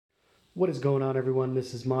What is going on, everyone?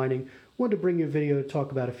 This is Mining. Wanted to bring you a video to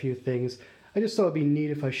talk about a few things. I just thought it'd be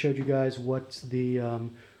neat if I showed you guys what the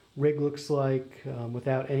rig looks like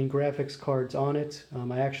without any graphics cards on it.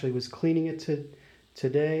 I actually was cleaning it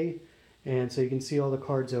today, and so you can see all the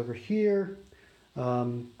cards over here.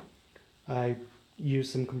 I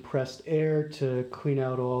used some compressed air to clean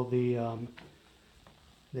out all the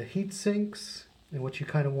heat sinks, and what you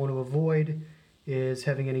kind of want to avoid is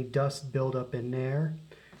having any dust build up in there.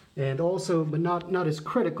 And also, but not as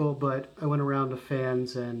critical, but I went around the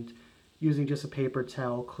fans and using just a paper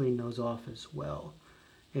towel cleaned those off as well.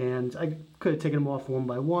 And I could have taken them off one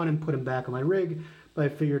by one and put them back on my rig, but I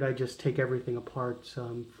figured I'd just take everything apart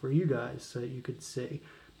for you guys so that you could see.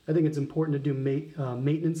 I think it's important to do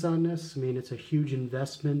maintenance on this. I mean, it's a huge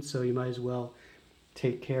investment, so you might as well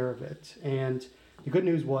take care of it. And the good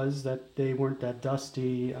news was that they weren't that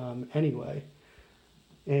dusty anyway.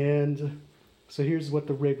 And so here's what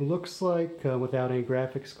the rig looks like without any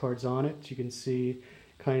graphics cards on it. You can see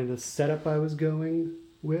kind of the setup I was going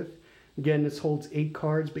with. Again, this holds 8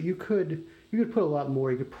 cards, but you could put a lot more.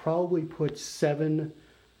 You could probably put 7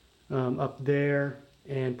 up there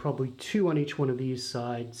and probably 2 on each one of these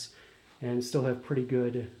sides and still have pretty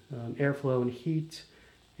good airflow and heat.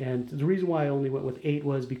 And the reason why I only went with 8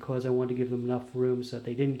 was because I wanted to give them enough room so that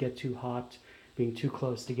they didn't get too hot being too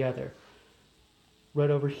close together. Right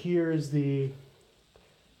over here is the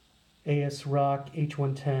ASRock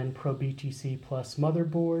H110 Pro BTC Plus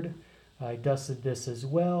motherboard. I dusted this as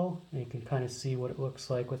well, and you can kind of see what it looks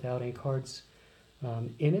like without any cards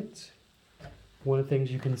in it. One of the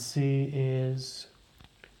things you can see is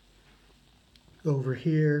over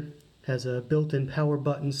here has a built-in power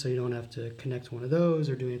button, so you don't have to connect one of those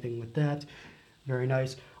or do anything with that. Very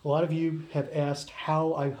nice. A lot of you have asked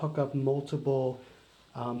how I hook up multiple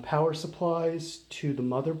power supplies to the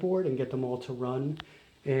motherboard and get them all to run,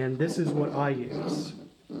 and this is what I use.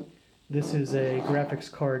 This is a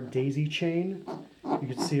graphics card daisy chain. You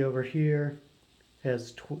can see over here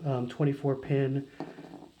has 24 pin,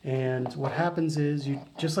 and what happens is you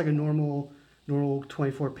just like a normal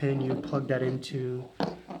 24 pin, you plug that into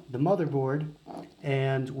the motherboard,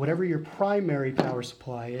 and whatever your primary power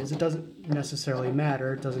supply is, it doesn't necessarily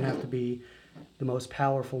matter. It doesn't have to be the most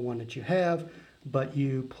powerful one that you have, but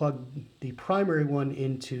you plug the primary one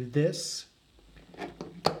into this,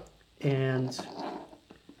 and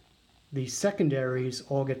the secondaries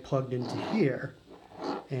all get plugged into here.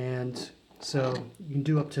 And so you can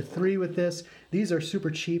do up to 3 with this. These are super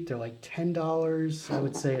cheap. They're like $10, I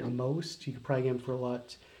would say, at most. You could probably get them for a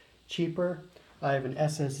lot cheaper. I have an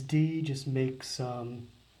SSD, just makes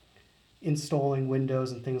installing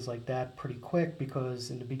Windows and things like that pretty quick,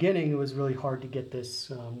 because in the beginning it was really hard to get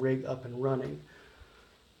this rig up and running.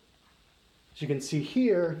 As you can see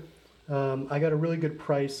here, I got a really good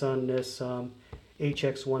price on this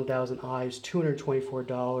HX1000i,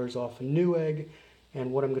 $224 off a Newegg.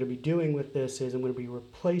 And what I'm going to be doing with this is I'm going to be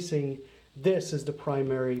replacing this as the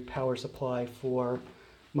primary power supply for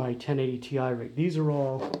my 1080 Ti rig. These are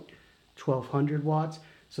all 1200 watts.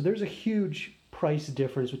 So there's a huge price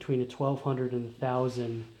difference between a 1200 and a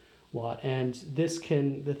 1000 watt. And this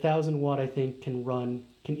the 1000 watt, I think, can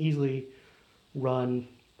easily run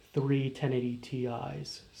 3 1080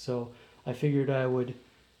 Ti's. So I figured I would,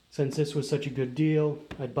 since this was such a good deal,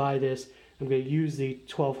 I'd buy this. I'm going to use the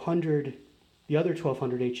other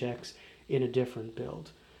 1200 HX in a different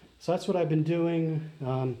build. So that's what I've been doing.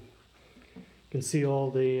 You can see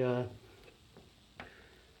all the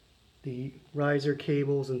riser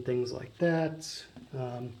cables and things like that.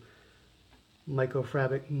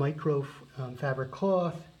 Microfabric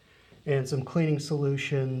cloth, and some cleaning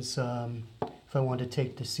solutions if I wanted to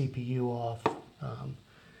take the CPU off and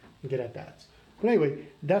get at that. But anyway,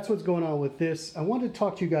 that's what's going on with this. I wanted to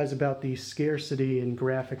talk to you guys about the scarcity in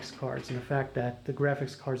graphics cards and the fact that the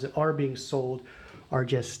graphics cards that are being sold are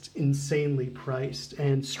just insanely priced,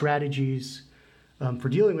 and strategies for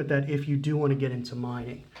dealing with that if you do want to get into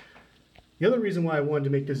mining. The other reason why I wanted to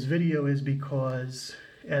make this video is because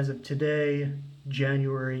as of today,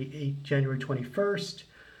 January 21st,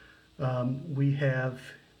 we have,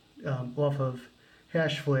 off of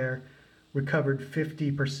Hashflare, recovered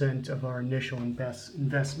 50% of our initial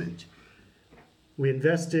investment. We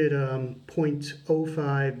invested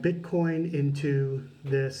 0.05 Bitcoin into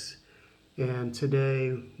this, and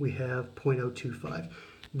today we have 0.025.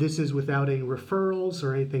 This is without any referrals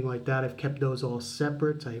or anything like that. I've kept those all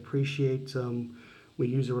separate. I appreciate we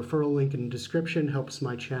use a referral link in the description, helps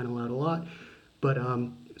my channel out a lot. But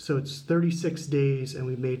so it's 36 days and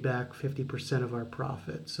we made back 50% of our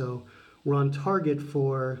profit. So we're on target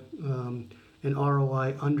for an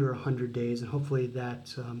ROI under 100 days, and hopefully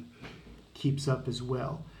that keeps up as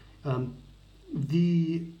well.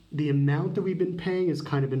 The amount that we've been paying has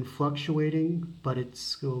kind of been fluctuating, but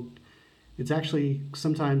it's actually,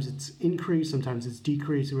 sometimes it's increased, sometimes it's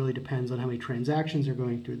decreased. It really depends on how many transactions are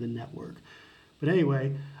going through the network. But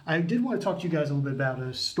anyway, I did want to talk to you guys a little bit about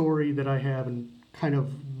a story that I have and kind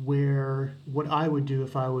of what I would do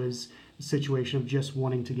if I was in a situation of just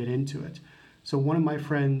wanting to get into it. So one of my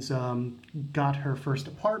friends got her first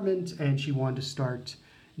apartment and she wanted to start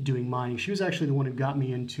doing mining. She was actually the one who got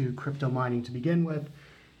me into crypto mining to begin with.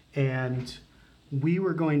 And we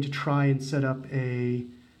were going to try and set up a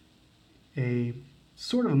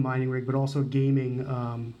sort of a mining rig, but also a gaming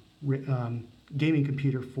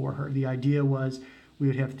computer for her. The idea was we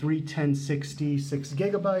would have three 1060 6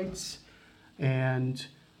 gigabytes, and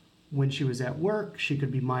when she was at work, she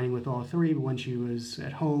could be mining with all three, but when she was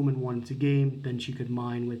at home and wanted to game, then she could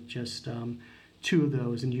mine with just two of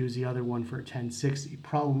those and use the other one for a 1060.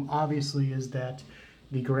 Problem obviously is that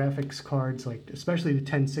the graphics cards, like especially the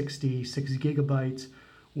 1060 6 gigabytes,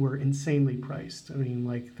 were insanely priced. I mean,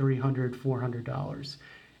 like $300, $400.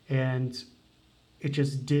 And it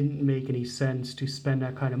just didn't make any sense to spend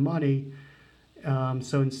that kind of money.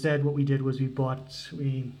 So instead what we did was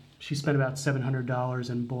she spent about $700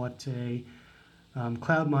 and bought a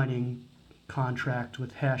cloud mining contract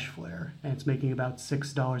with HashFlare, and it's making about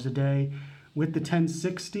 $6 a day. With the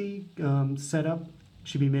 1060 setup,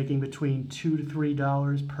 she'd be making between $2 to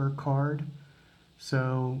 $3 per card.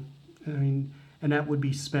 So, I mean, and that would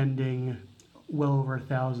be spending well over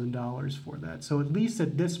 $1,000 for that. So at least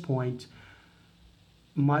at this point,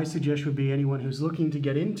 my suggestion would be anyone who's looking to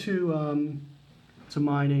get into to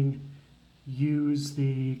mining, use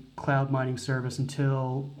the cloud mining service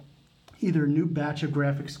until either a new batch of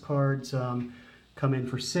graphics cards come in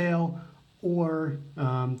for sale, or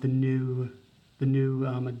the new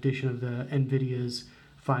edition of the NVIDIA's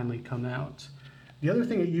finally come out. The other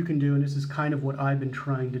thing that you can do, and this is kind of what I've been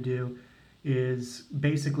trying to do, is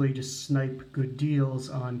basically just snipe good deals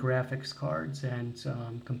on graphics cards and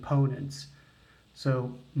components.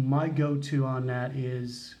 So my go-to on that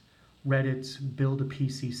is Reddit's Build a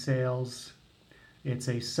PC Sales. It's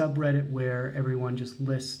a subreddit where everyone just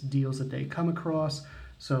lists deals that they come across.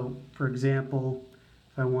 So for example,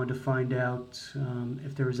 if I wanted to find out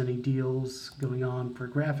if there was any deals going on for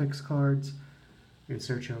graphics cards, you can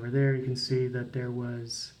search over there. You can see that there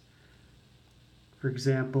was, for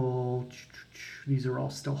example, these are all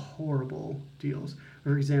still horrible deals.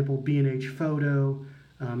 For example, B&H Photo,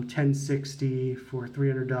 1060 for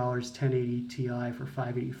 $300, 1080 Ti for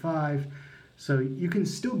 $585. So you can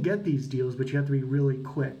still get these deals, but you have to be really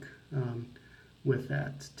quick with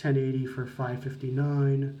that. 1080 for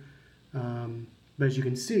 $559. But as you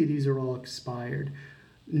can see, these are all expired.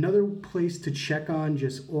 Another place to check on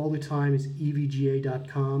just all the time is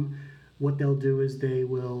evga.com. What they'll do is they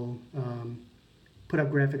will put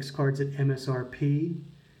up graphics cards at MSRP,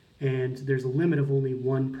 and there's a limit of only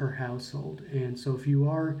one per household. And so if you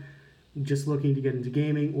are just looking to get into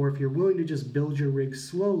gaming, or if you're willing to just build your rig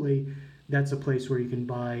slowly, that's a place where you can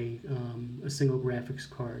buy a single graphics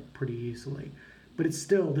card pretty easily. But it's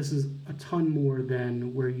still, this is a ton more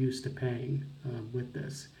than we're used to paying with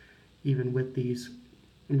this, even with these,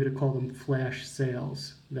 I'm going to call them flash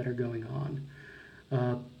sales that are going on.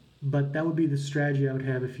 But that would be the strategy I would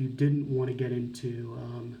have if you didn't want to get into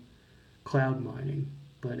cloud mining.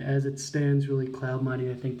 But as it stands, really, cloud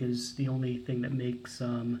mining, I think, is the only thing that makes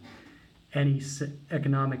any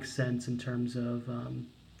economic sense in terms of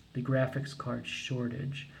the graphics card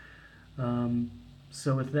shortage.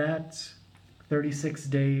 So with that, 36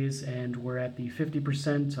 days, and we're at the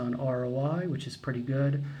 50% on ROI, which is pretty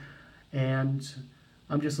good. And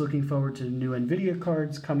I'm just looking forward to new NVIDIA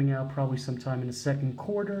cards coming out probably sometime in the second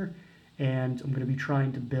quarter, and I'm going to be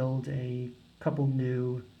trying to build a couple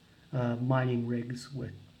new mining rigs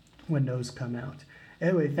when those come out.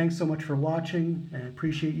 Anyway, thanks so much for watching, and I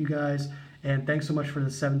appreciate you guys, and thanks so much for the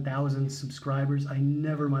 7,000 subscribers. I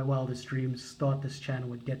never in my wildest dreams thought this channel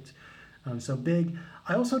would get so big.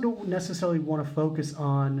 I also don't necessarily want to focus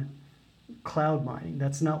on cloud mining.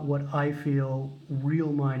 That's not what I feel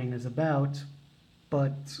real mining is about,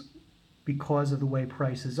 but because of the way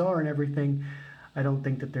prices are and everything, I don't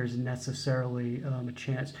think that there's necessarily a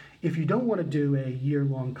chance. If you don't want to do a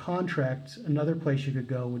year-long contract, another place you could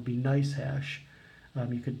go would be NiceHash.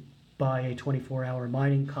 You could buy a 24-hour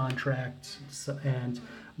mining contract and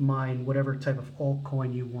mine whatever type of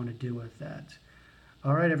altcoin you want to do with that.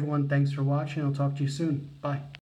 All right, everyone, thanks for watching. I'll talk to you soon. Bye.